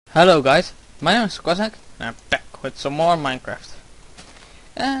Hello guys, my name is Kozak and I'm back with some more Minecraft.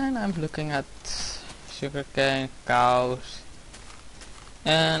 And I'm looking at sugarcane, cows,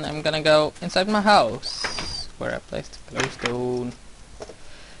 and I'm gonna go inside my house where I placed the glowstone.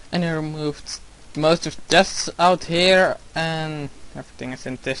 And I removed most of the chests out here and everything is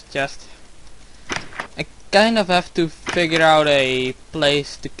in this chest. I kind of have to figure out a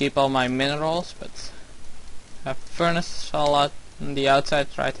place to keep all my minerals, but I have furnace all out on the outside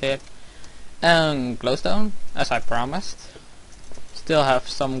right here. And glowstone, as I promised. Still have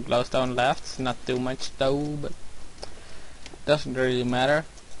some glowstone left, not too much though, but doesn't really matter.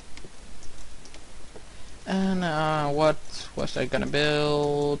 And what was I gonna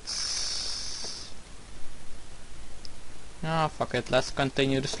build? Oh fuck it, let's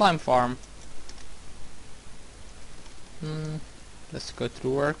continue the slime farm. Let's go to the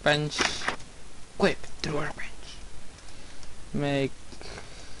workbench. Quick, to the workbench. Make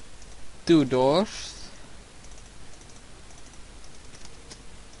 2 doors.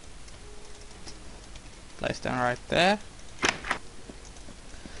 Place them right there.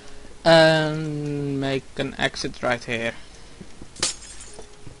 And make an exit right here.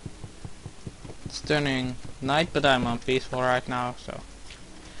 It's turning night, but I'm on peaceful right now, so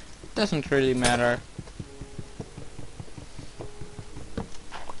it doesn't really matter.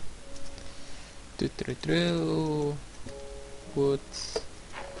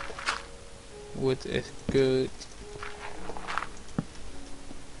 Wood is good.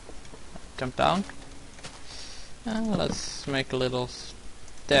 Jump down. And let's make a little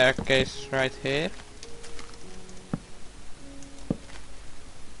staircase right here.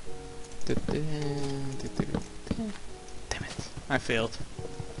 Damn it, I failed.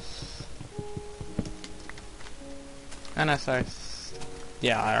 And as I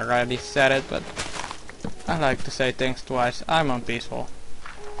already said it, but I like to say things twice. I'm on peaceful.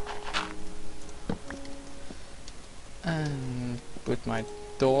 And put my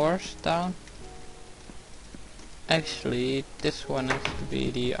doors down. Actually, this one has to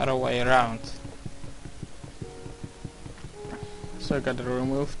be the other way around. So I gotta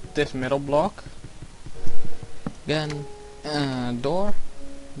remove this middle block. Again, door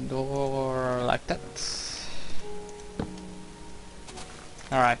like that.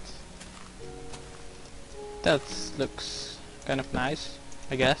 Alright. That looks kind of nice,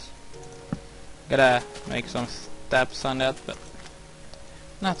 I guess. Gotta make some steps on that, but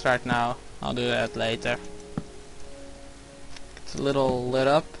not right now. I'll do that later. It's a little lit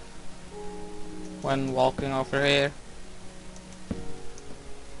up when walking over here.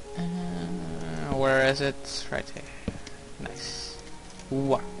 Where is it? Right here. Nice.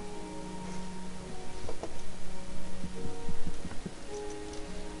 Wow.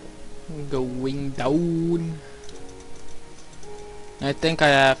 Going down. I think I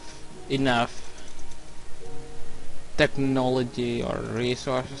have enough technology or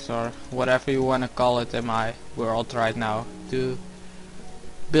resources or whatever you wanna call it in my world right now to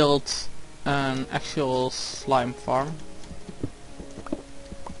build an actual slime farm.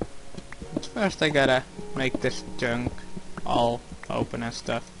 But first I gotta make this chunk all open and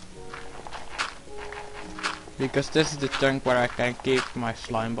stuff, because this is the chunk where I can keep my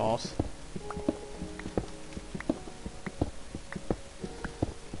slime balls.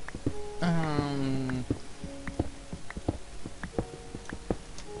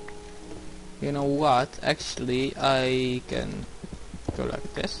 You know what? Actually, I can go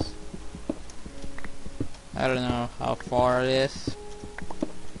like this. I don't know how far it is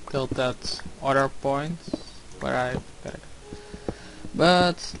till that other point where I gotta go.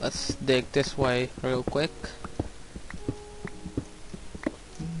 But let's dig this way real quick.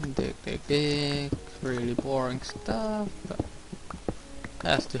 Dig. Really boring stuff, but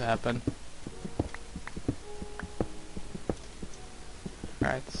has to happen.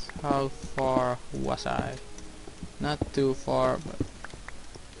 Right, how far was I? Not too far, but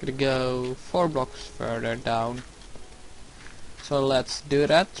gonna go 4 blocks further down. So let's do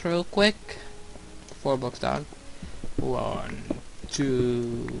that real quick. 4 blocks down. 1,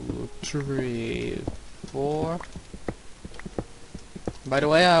 2, 3, 4. By the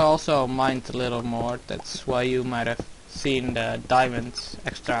way, I also mined a little more. That's why you might have seen the diamonds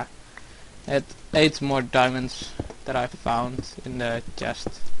extra. It 8 more diamonds that I found in the chest.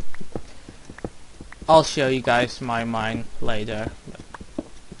 I'll show you guys my mine later. But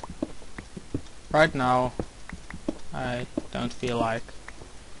right now, I don't feel like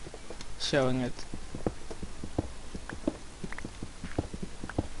showing it.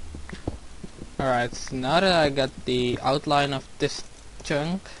 Alright, so now that I got the outline of this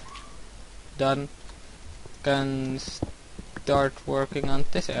chunk done, can start working on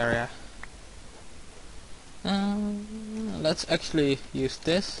this area. Let's actually use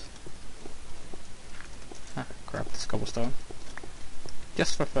this. Grab this cobblestone.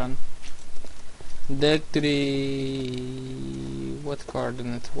 Just for fun. Dig to the... what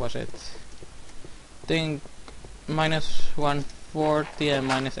coordinate was it? I think minus 140 and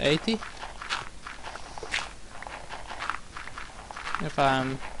minus 80. If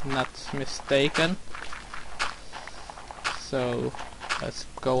I'm not mistaken. So let's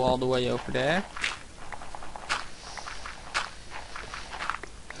go all the way over there.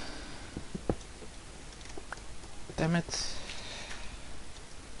 Damn it.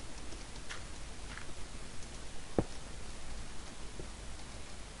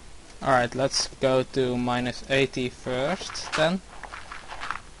 Alright, let's go to minus 80 first then.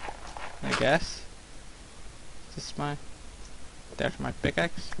 I guess. This is my... there's my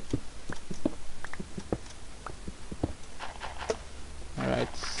pickaxe. Alright,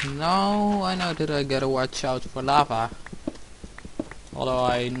 now I know that I gotta watch out for lava. Although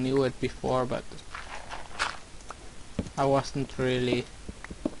I knew it before, but I wasn't really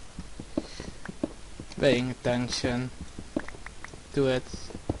paying attention to it.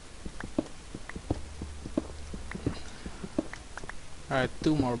 Alright,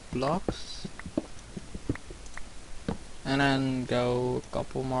 2 more blocks. And then go a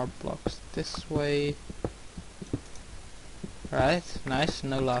couple more blocks this way. Right, nice,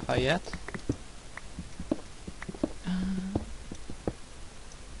 no lava yet.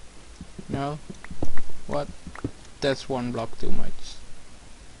 No? What? That's 1 block too much.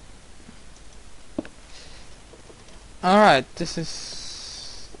 Alright, this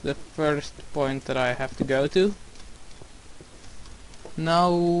is the first point that I have to go to. Now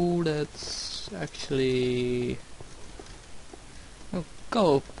let's actually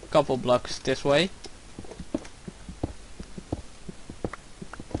go a couple blocks this way.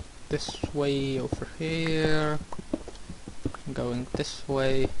 This way over here. I'm going this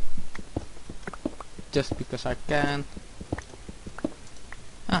way. Just because I can.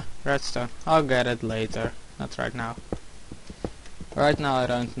 Redstone. I'll get it later. Not right now. Right now I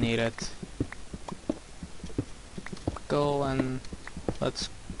don't need it. Go and let's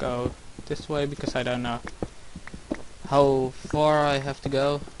go this way because I don't know how far I have to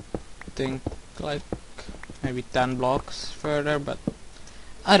go. I think like maybe 10 blocks further, but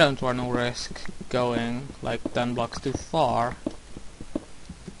I don't want to risk going like 10 blocks too far.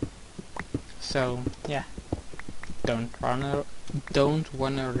 So yeah, don't wanna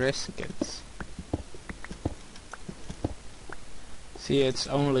risk it. See, it's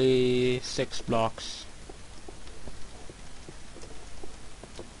only 6 blocks.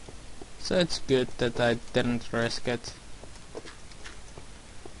 So it's good that I didn't risk it.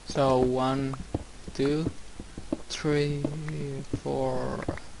 So 1, 2, 3, 4,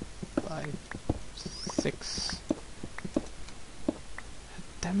 5, 6.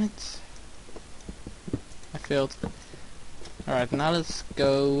 Damn it. I failed. Alright, now let's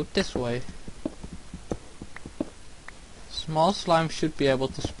go this way. Small slime should be able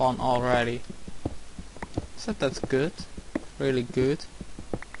to spawn already. So that's good. Really good.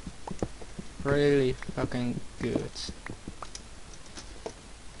 Really fucking good.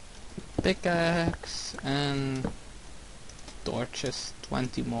 Pickaxe and torches,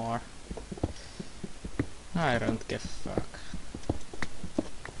 20 more. I don't give a fuck.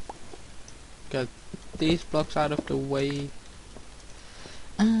 Get these blocks out of the way.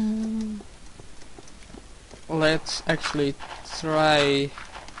 Let's actually try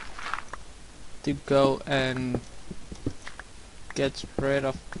to go and get rid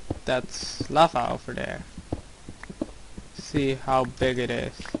of that lava over there. See how big it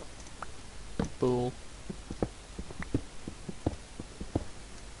is. Pool.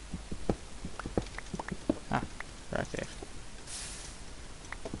 Right there.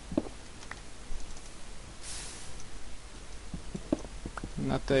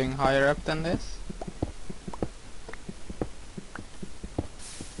 Nothing higher up than this.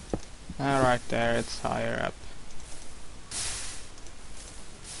 Right there, it's higher up.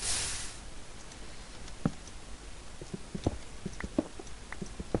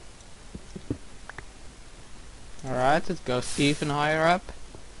 Alright, it goes even higher up.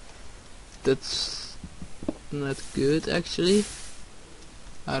 That's not good actually.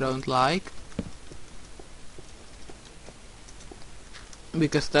 I don't like.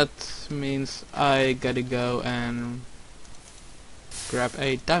 Because that means I gotta go and grab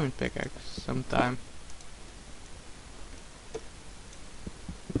a diamond pickaxe sometime.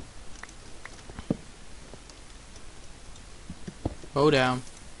 Oh damn.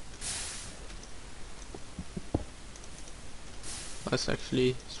 Let's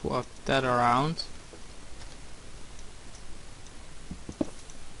actually swap that around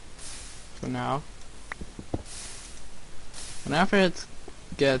for now. Whenever it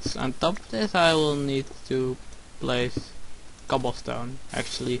gets on top of this, I will need to place cobblestone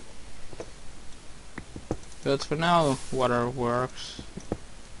actually. But for now, water works.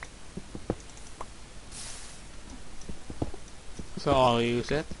 So I'll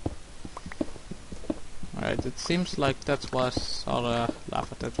use it. Alright, it seems like that was all the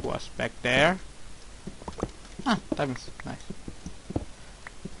lava that was back there. Ah, diamonds, nice.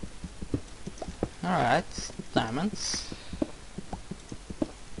 Alright, diamonds.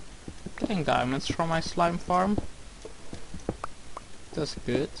 Getting diamonds from my slime farm. That's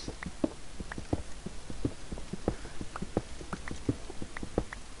good.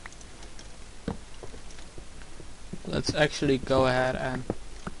 Let's actually go ahead and...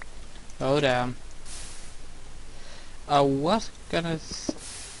 oh damn. I was gonna...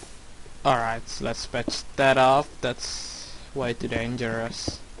 alright, so let's patch that off. That's way too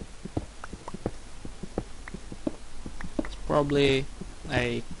dangerous. It's probably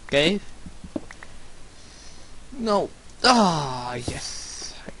a cave. No! Ah,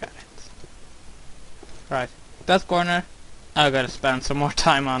 yes! I got it. Right, that corner I gotta spend some more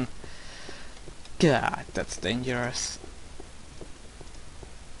time on. God, that's dangerous.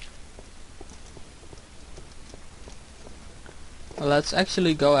 Let's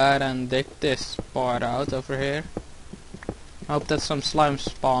actually go ahead and dig this part out over here. Hope that some slime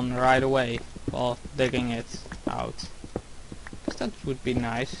spawn right away while digging it out. 'Cause that would be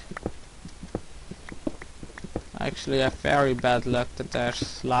nice. I actually have very bad luck that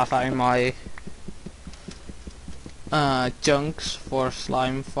there's lava in my chunks for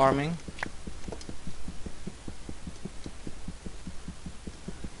slime farming.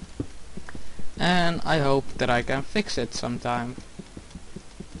 And I hope that I can fix it sometime.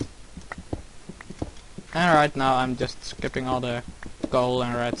 And right now I'm just skipping all the coal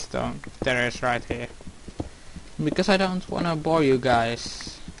and redstone there is right here. Because I don't wanna bore you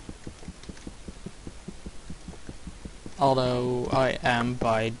guys. Although I am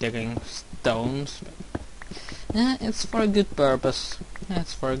by digging stones. Yeah, it's for a good purpose.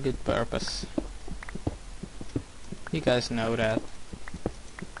 It's for a good purpose. You guys know that.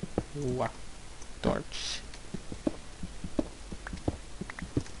 Wow. Torch.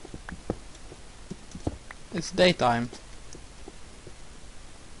 It's daytime.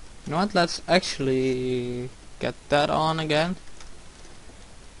 You know what, let's actually get that on again.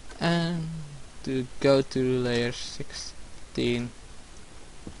 And to go to layer 16.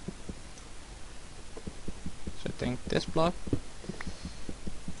 So I think this block.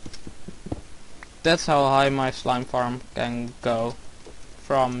 That's how high my slime farm can go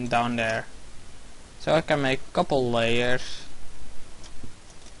from down there. So I can make a couple layers.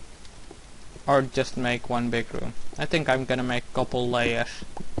 Or just make one big room. I think I'm gonna make a couple layers.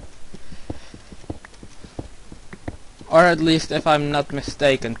 Or at least, if I'm not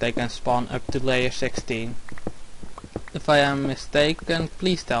mistaken, they can spawn up to layer 16. If I am mistaken,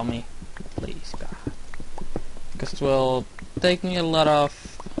 please tell me. Please, God. Because it will take me a lot of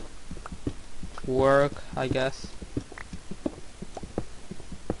work, I guess.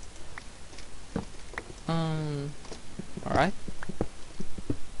 Alright.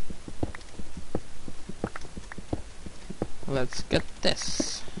 Let's get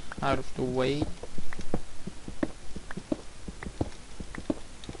this out of the way.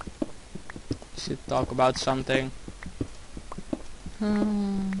 Should talk about something.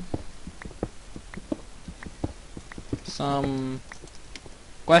 Some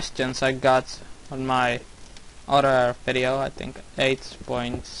questions I got on my other video, I think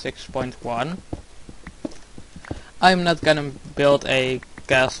 8.6.1. I'm not gonna build a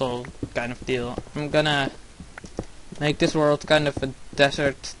castle kind of deal. I'm gonna make this world kind of a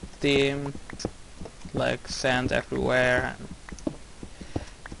desert theme, like sand everywhere.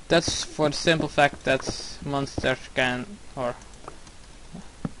 That's for the simple fact that monsters can, or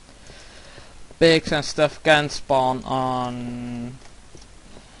pigs and stuff can spawn on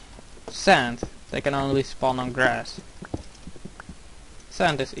sand. They can only spawn on grass.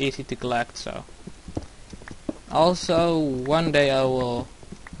 Sand is easy to collect, so. Also, one day I will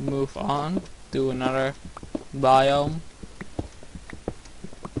move on to another biome,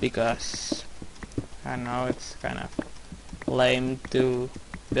 because I know it's kind of lame to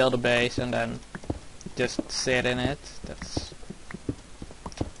build a base and then just sit in it. That's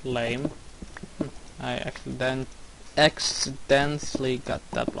lame. I accidentally got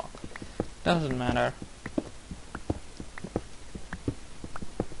that block. Doesn't matter.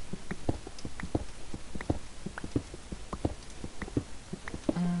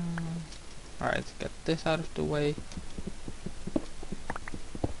 Alright, get this out of the way.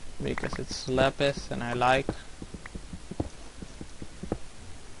 Because it's lapis and I like.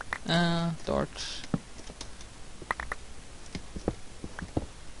 Torch.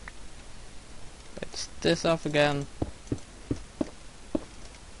 Patch this off again.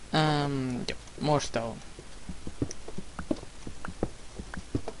 Yep, more stone.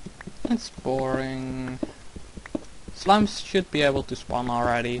 It's boring. Slimes should be able to spawn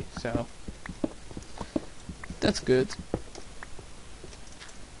already, so that's good.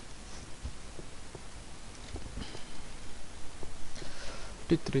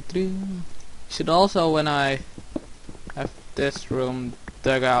 Should also, when I have this room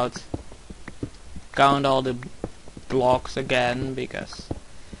dug out, count all the blocks again, because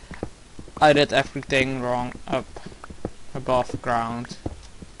I did everything wrong up above ground.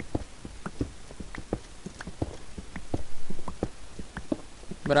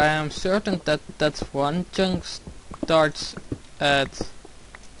 But I am certain that that one chunk starts at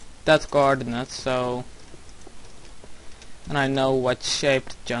that coordinate, so... And I know what shape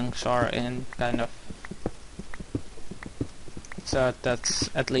the chunks are in, kind of. So that's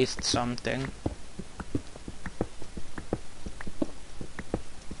at least something.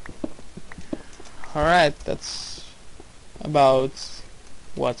 Alright, that's about,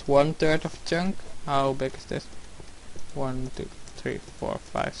 what, 1/3 of a chunk? How big is this? 1, 2, 3, 4,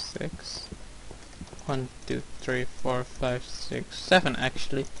 5, 6. 1, 2, 3, 4, 5, 6, 7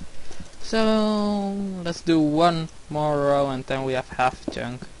 actually. So let's do one more row and then we have half a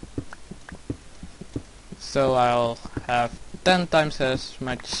chunk. So I'll have 10 times as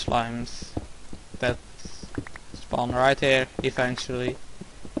much slimes that spawn right here eventually.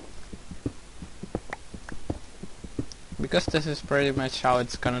 Because this is pretty much how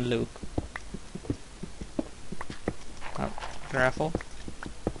it's gonna look. Oh, gravel.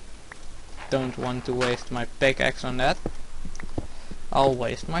 Don't want to waste my pickaxe on that. I'll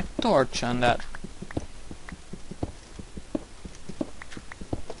waste my torch on that.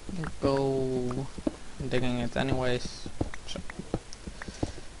 Go digging it anyways. So.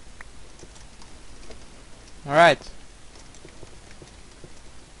 Alright.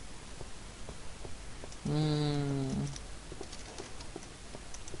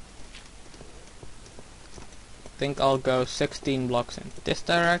 Think I'll go 16 blocks in this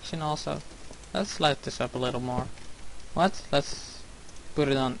direction also. Let's light this up a little more. What? Let's put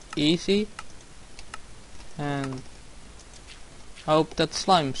it on easy and hope that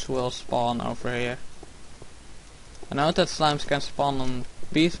slimes will spawn over here. I know that slimes can spawn on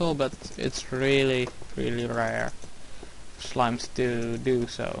peaceful, but it's really rare for slimes to do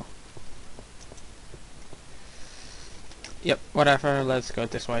so. Yep, whatever, let's go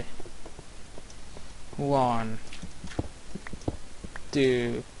this way. 1,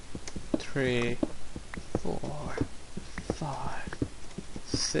 2, 3, 4, 5,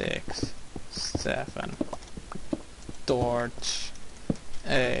 6, 7. Torch.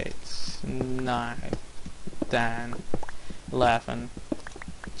 8, 9, 10, 11,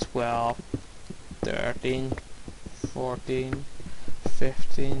 12, 13, 14,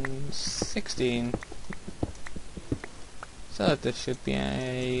 15, 16. So this should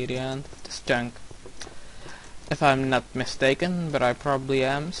be the end of this chunk. If I'm not mistaken, but I probably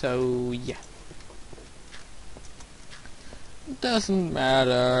am, so yeah. Doesn't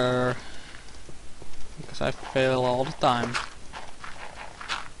matter, because I fail all the time.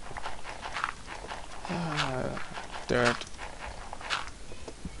 Dirt.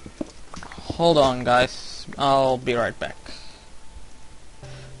 Hold on guys, I'll be right back.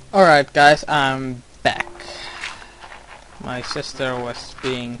 Alright guys, I'm back. My sister was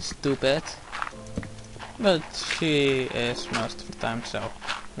being stupid, but she is most of the time, so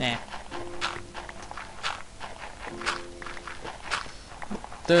nah.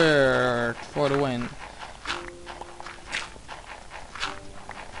 Dirt for the win.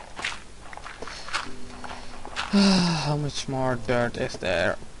 How much more dirt is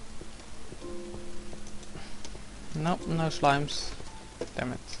there? Nope, no slimes.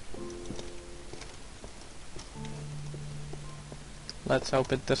 Damn it. Let's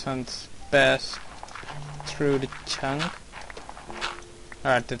hope it doesn't pass through the chunk.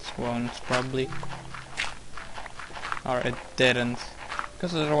 Alright, it won't probably. Or it didn't.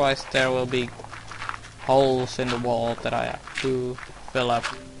 Because otherwise there will be holes in the wall that I have to fill up.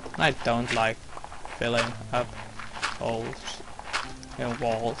 I don't like filling up holes in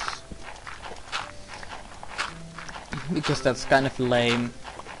walls. Because that's kind of lame.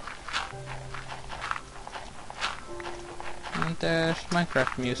 And there's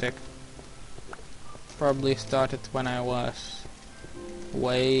Minecraft music. Probably started when I was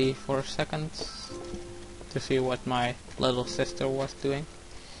away for a second to see what my little sister was doing.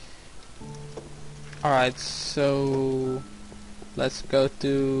 Alright, so let's go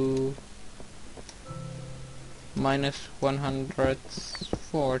to minus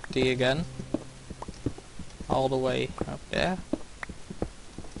 140 again, all the way up there.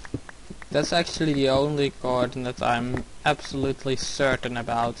 That's actually the only coordinate I'm absolutely certain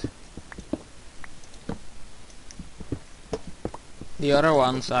about. The other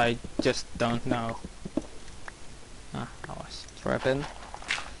ones I just don't know. I was tripping.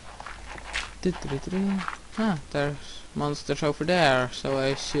 There's monsters over there, so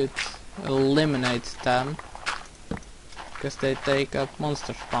I should eliminate them. Because they take up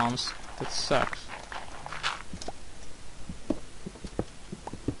monster spawns. That sucks.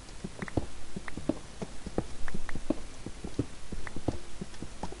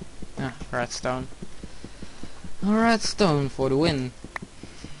 Redstone. Redstone for the win.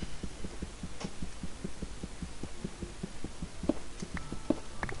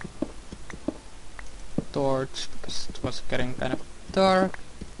 Torch, because it was getting kind of dark.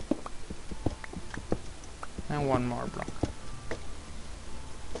 And one more block.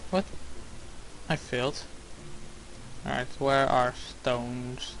 What? I failed. Alright, where are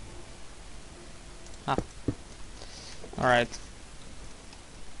stones? Alright.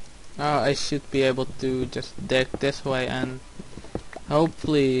 I should be able to just dig this way and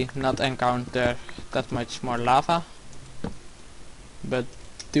hopefully not encounter that much more lava, but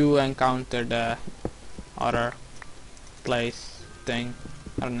do encounter the other place thing.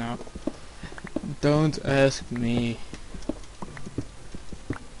 I don't know. Don't ask me.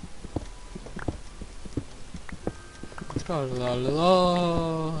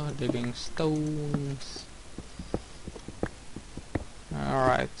 Tra-la-la-la, digging stones.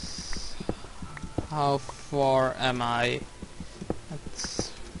 Alright. How far am I?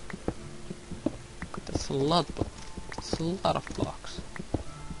 That's a lot. That's a lot of blocks.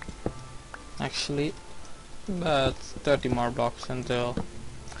 Actually, but 30 more blocks until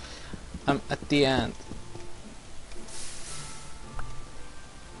I'm at the end.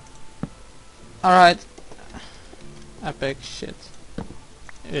 Alright. Epic shit.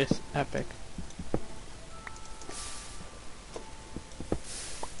 Is epic.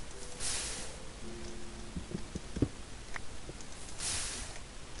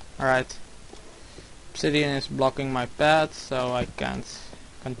 Alright. Obsidian is blocking my path, so I can't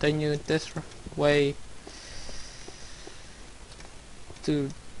continue this way to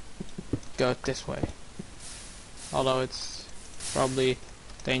go this way. Although it's probably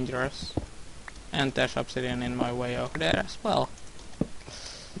dangerous. And there's obsidian in my way over there as well.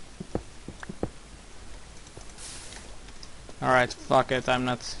 Alright, fuck it, I'm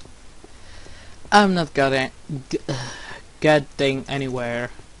not getting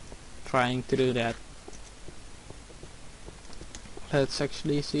anywhere trying to do that. Let's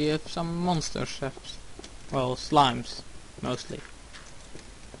actually see if some monsters have, well, slimes mostly.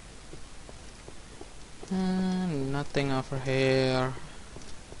 Nothing over here.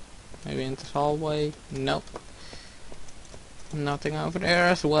 Maybe in this hallway? Nope. Nothing over there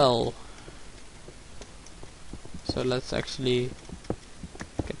as well. So let's actually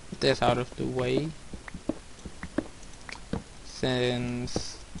get this out of the way,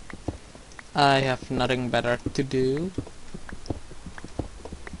 since I have nothing better to do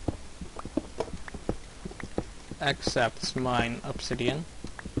except mine obsidian,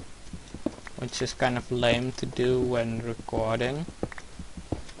 which is kind of lame to do when recording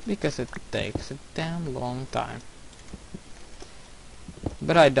because it takes a damn long time.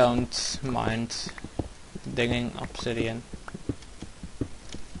 But I don't mind digging obsidian.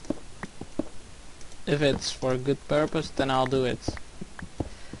 If it's for a good purpose, then I'll do it.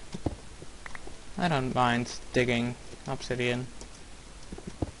 I don't mind digging obsidian,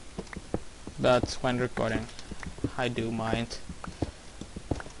 but when recording I do mind,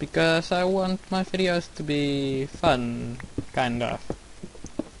 because I want my videos to be fun, kind of.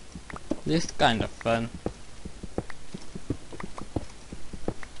 At least kind of fun.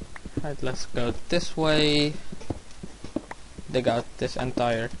 Right, let's go this way, dig out this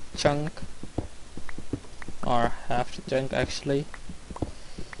entire chunk, or half the chunk actually.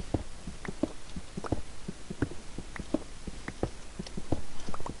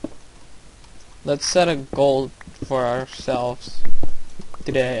 Let's set a goal for ourselves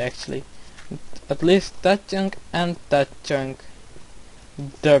today actually. At least that chunk and that chunk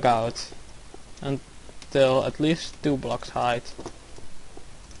dug out until at least 2 blocks height.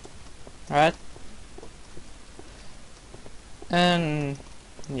 Alright? And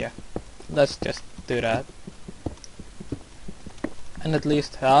yeah, let's just do that. and at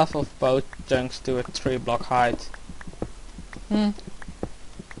least half of both chunks to a 3-block height.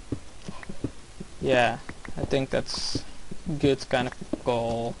 Yeah, I think that's good kind of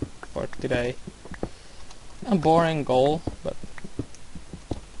goal for today. A boring goal, but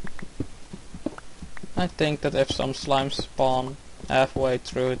I think that if some slimes spawn halfway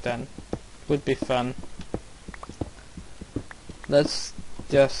through, then it would be fun. Let's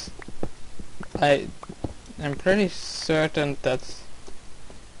just... I'm pretty certain that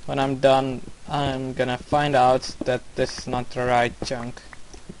when I'm done, I'm gonna find out that this is not the right chunk.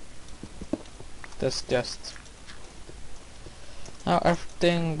 That's just how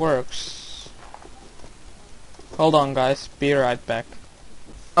everything works. Hold on guys, be right back.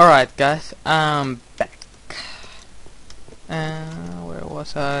 Alright guys, I'm back. Where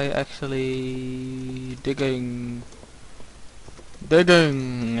was I actually digging?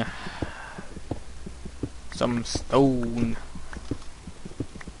 Some stone.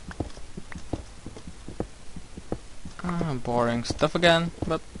 Boring stuff again,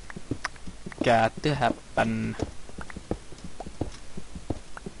 but got to happen.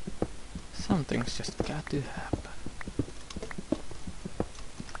 Some things just got to happen.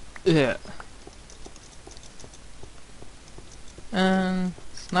 Yeah. And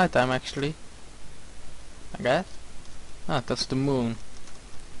it's nighttime actually, I guess. Ah, that's the moon.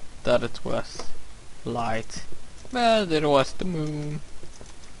 Thought it was light, but it was the moon.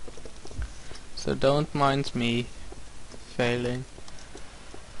 So don't mind me failing.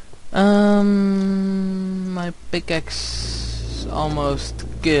 My pickaxe is almost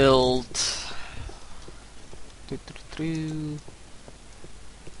killed.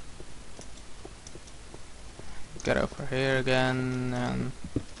 Get over here again and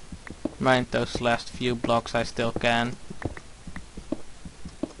mine those last few blocks I still can.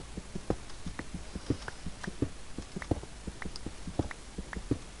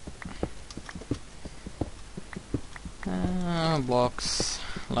 Blocks,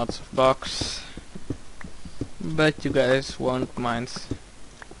 lots of blocks, but you guys won't mind,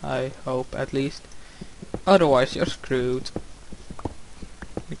 I hope at least. Otherwise you're screwed,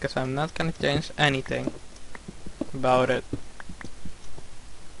 because I'm not gonna change anything about it.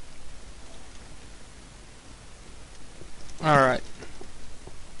 Alright,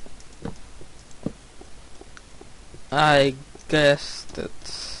 I guess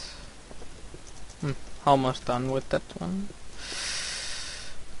that's almost done with that one.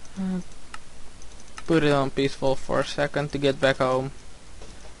 Put it on peaceful for a second to get back home.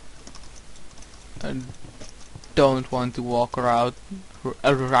 I don't want to walk around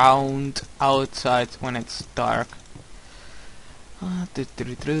outside when it's dark.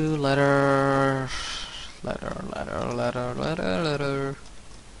 Letter.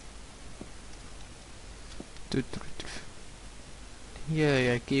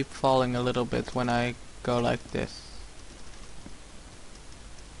 Yeah, I keep falling a little bit when I go like this.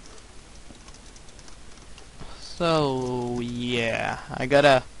 So yeah, I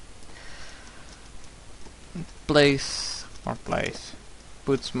gotta puts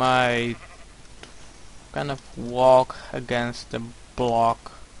my kind of walk against the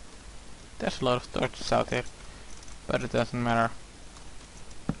block. There's a lot of torches out here, but it doesn't matter.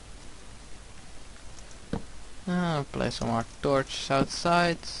 I'll place some more torches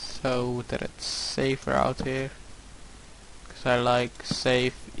outside so that it's safer out here, because I like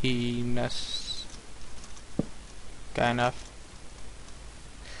safeness. Kind of.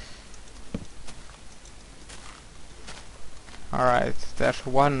 Alright, there's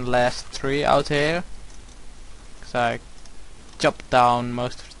one last tree out here, because I chopped down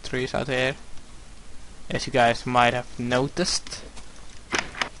most of the trees out here, as you guys might have noticed.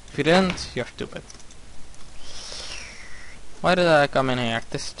 If you didn't, you're stupid. Why did I come in here?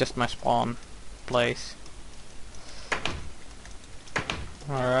 This is just my spawn place.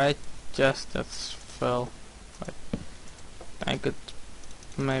 Alright, just that's full. I could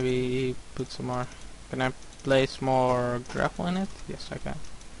maybe put some more. Can I place more gravel in it? Yes, I can.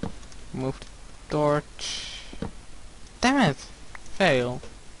 Move the torch. Damn it! Fail.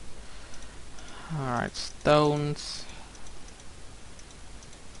 Alright, stones.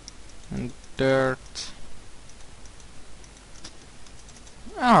 And dirt.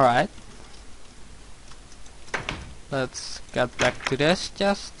 Alright. Let's get back to this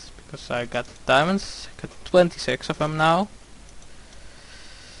chest, because I got diamonds. I got 26 of them now.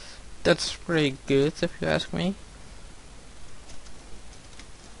 That's pretty good if you ask me.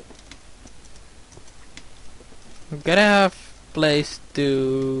 I'm gonna have a place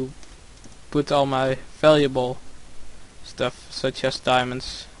to put all my valuable stuff, such as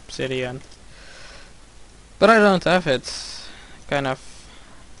diamonds, obsidian. But I don't have it, kind of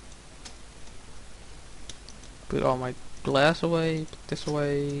put all my glass away, put this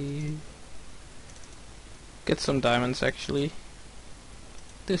away. Get some diamonds actually.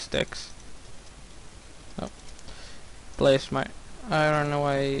 2 sticks. Oh. Place my iron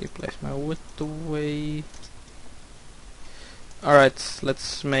away, place my wood away. Alright,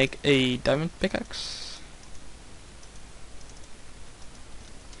 let's make a diamond pickaxe.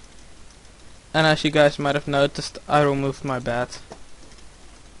 And as you guys might have noticed, I removed my bed.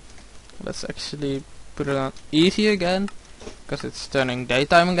 Let's actually put it on easy again, because it's turning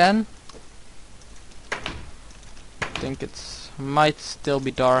daytime again. I think it might still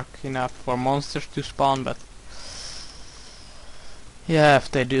be dark enough for monsters to spawn, but yeah, if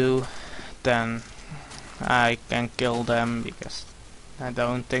they do, then I can kill them, because I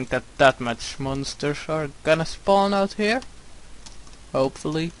don't think that much monsters are gonna spawn out here.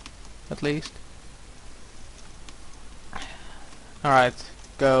 Hopefully, at least. Alright,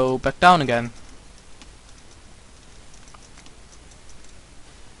 go back down again.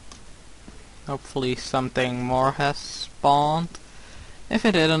 Hopefully something more has spawned. If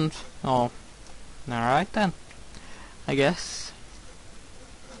it didn't, oh, alright then. I guess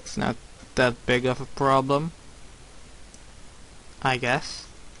it's not that big of a problem. I guess.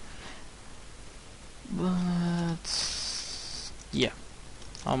 But yeah,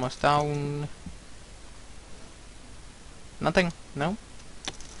 almost down. Nothing? No?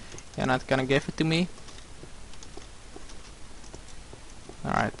 You're not gonna give it to me?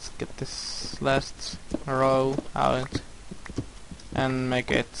 Alright, let's get this last row out and make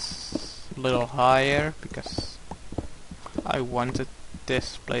it a little higher, because I wanted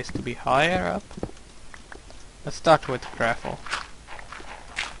this place to be higher up. Let's start with gravel,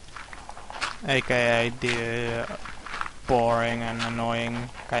 aka the boring and annoying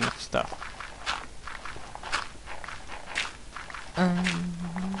kind of stuff.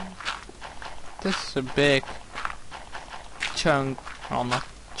 This is a big chunk. Well, not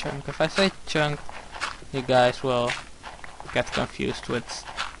chunk. If I say chunk, you guys will get confused with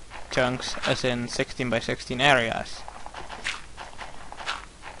chunks as in 16 by 16 areas.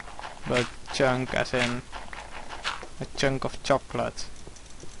 But chunk as in a chunk of chocolate.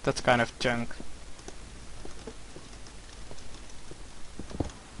 That's kind of chunk.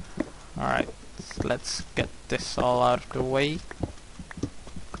 Alright, let's get this all out of the way.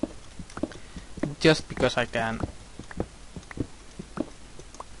 Just because I can.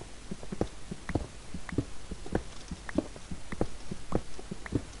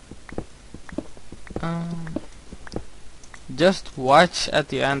 Just watch at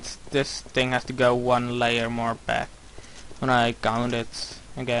the end, this thing has to go 1 layer more back when I count it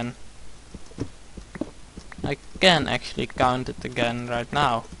again. I can actually count it again right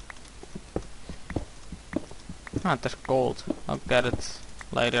now. Ah, there's gold. I'll get it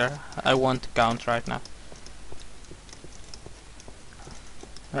later. I want to count right now.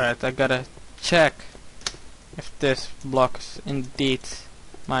 Alright, I gotta check if this block is indeed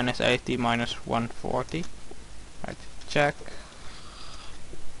 -80, -140. Right, check.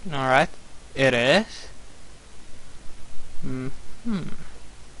 Alright, it is.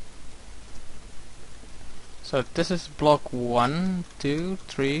 So this is block 1, 2,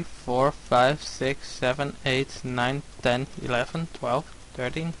 3, 4, 5, 6, 7, 8, 9, 10, 11, 12,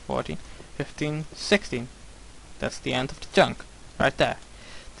 13, 14, 15, 16. That's the end of the chunk, right there.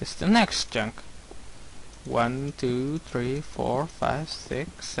 This is the next chunk. 1, 2, 3, 4, 5,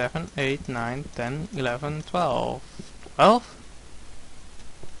 6, 7, 8, 9, 10, 11, 12. 12?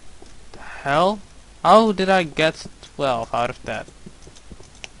 The hell? How did I get 12 out of that?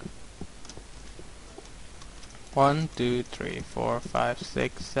 1, 2, 3, 4, 5,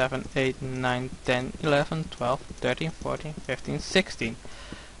 6, 7, 8, 9, 10, 11, 12, 13, 14, 15, 16.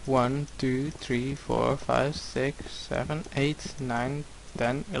 1, 2, 3, 4, 5, 6, 7, 8, 9,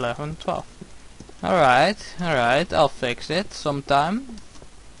 10, 11, 12. Alright, I'll fix it sometime.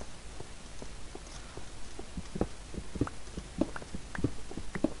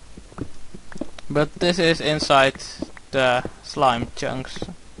 But this is inside the slime chunks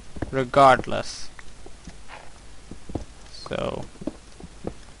regardless. So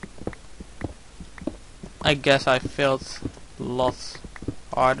I guess I failed lots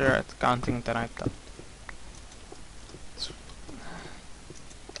harder at counting than I thought.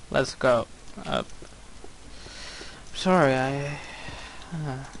 Let's go up. Sorry,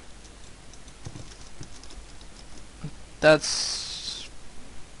 that's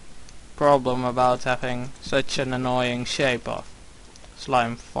problem about having such an annoying shape of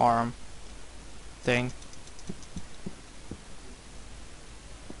slime farm thing.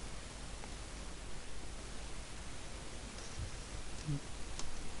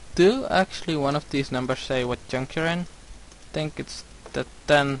 do actually one of these numbers say what chunk you're in? I think it's the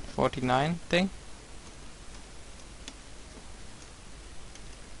 1049 thing.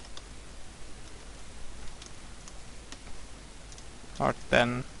 Or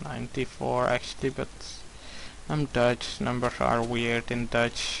 1094 actually, but I'm Dutch, numbers are weird in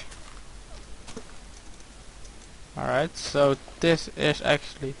Dutch. Alright, so this is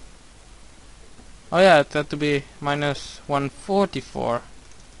actually... Oh yeah, it had to be minus 144.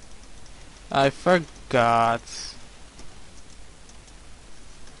 I forgot.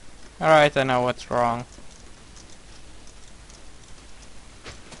 Alright, I know what's wrong.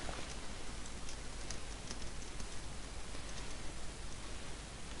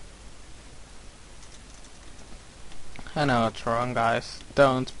 I know what's wrong, guys.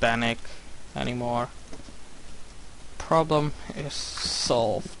 Don't panic anymore. Problem is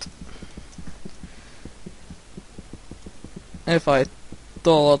solved. If I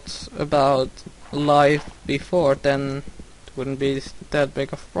thought about life before, then it wouldn't be that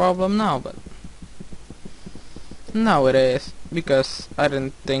big of a problem now, but now it is, because I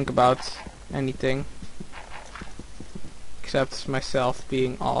didn't think about anything except myself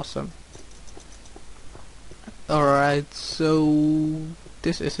being awesome. Alright, so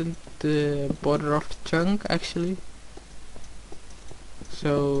this isn't the border of the chunk actually.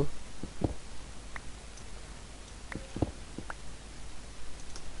 So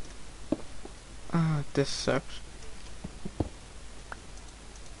this sucks.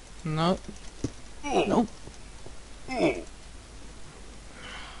 No. Nope.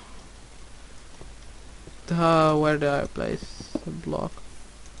 Where do I place the block?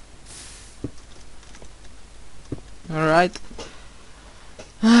 Alright.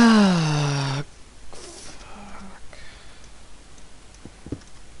 Fuck.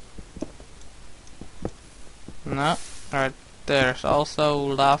 No. Alright, there's also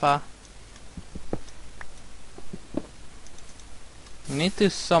lava. We need to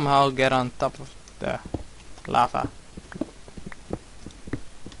somehow get on top of the lava.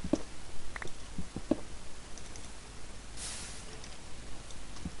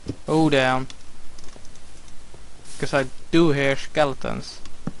 Oh damn. Because I do hear skeletons.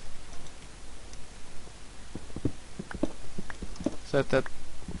 So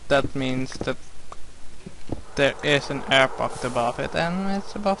that means that there is an air pocket above it, and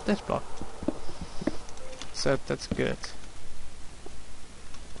it's above this block. So that's good.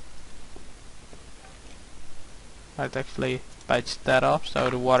 I'd actually patch that off so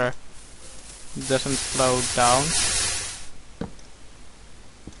the water doesn't flow down.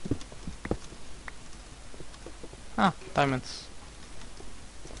 Ah, diamonds.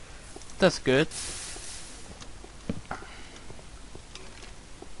 That's good.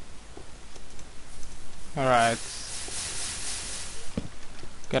 Alright.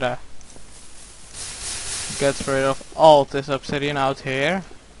 Gotta get rid of all this obsidian out here,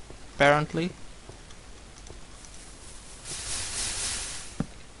 apparently.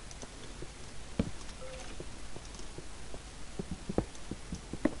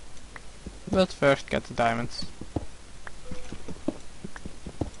 But first get the diamonds.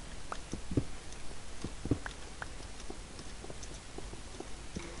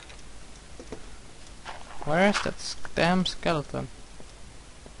 Where is that damn skeleton?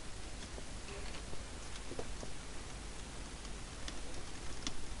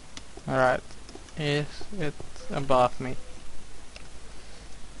 Alright, is it above me?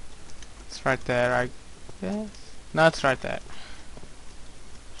 It's right there, I guess. No, it's right there.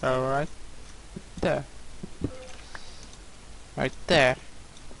 So right there. Right there.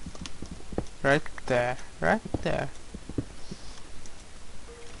 Right there. Right there.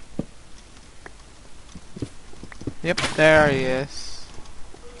 Yep, there he is.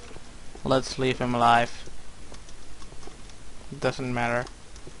 Let's leave him alive. Doesn't matter.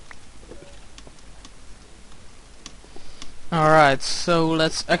 Alright, so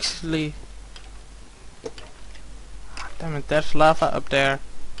let's actually... Damn it, there's lava up there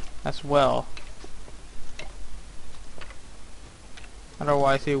as well.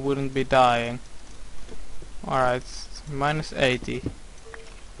 Otherwise he wouldn't be dying. Alright, minus 80.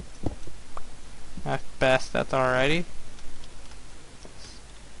 I've passed that already.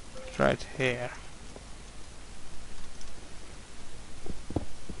 It's right here.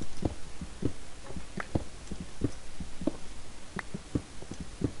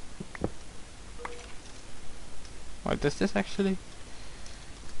 What does this actually?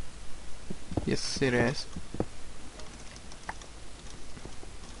 Yes, it is.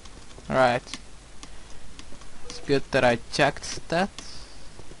 Right. It's good that I checked that.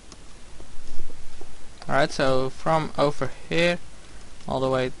 Alright, so from over here all the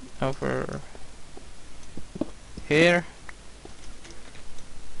way over here.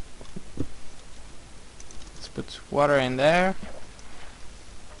 Let's put water in there.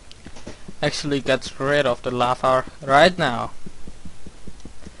 Actually gets rid of the lava right now.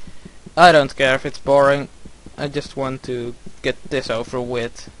 I don't care if it's boring, I just want to get this over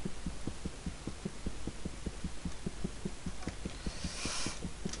with.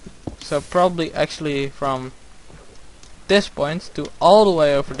 So probably actually from this point to all the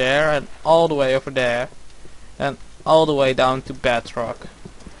way over there and all the way over there and all the way down to bedrock.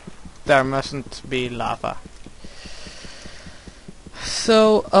 There mustn't be lava.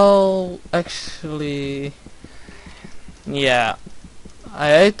 So I'll actually, yeah, I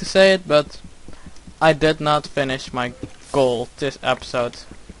hate to say it, but I did not finish my goal this episode.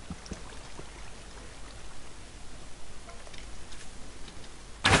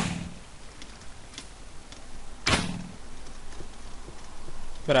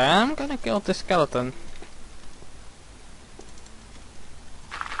 But I am gonna kill this skeleton.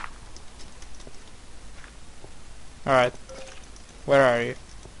 Alright, where are you?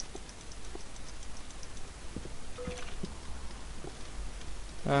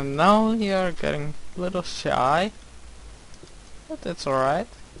 And now you're getting a little shy, but that's alright.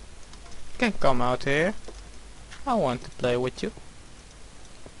 You can come out here. I want to play with you.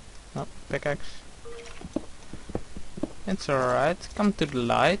 Oh, pickaxe. It's alright, come to the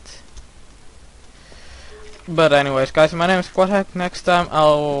light. But anyways guys, my name is Quadhack. Next time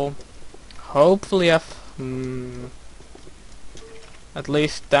I'll hopefully have at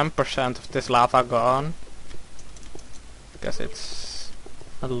least 10% of this lava gone. Because it's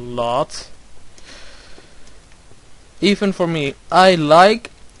a lot. Even for me, I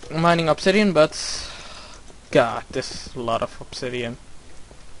like mining obsidian, but god, this is a lot of obsidian.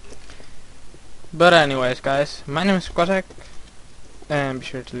 But anyways guys, my name is Quadhack, and be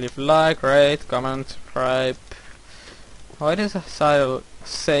sure to leave a like, rate, comment, subscribe. Why does I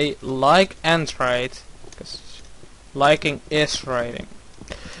say like and rate? Because liking is rating.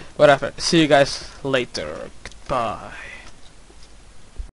 Whatever, see you guys later, goodbye.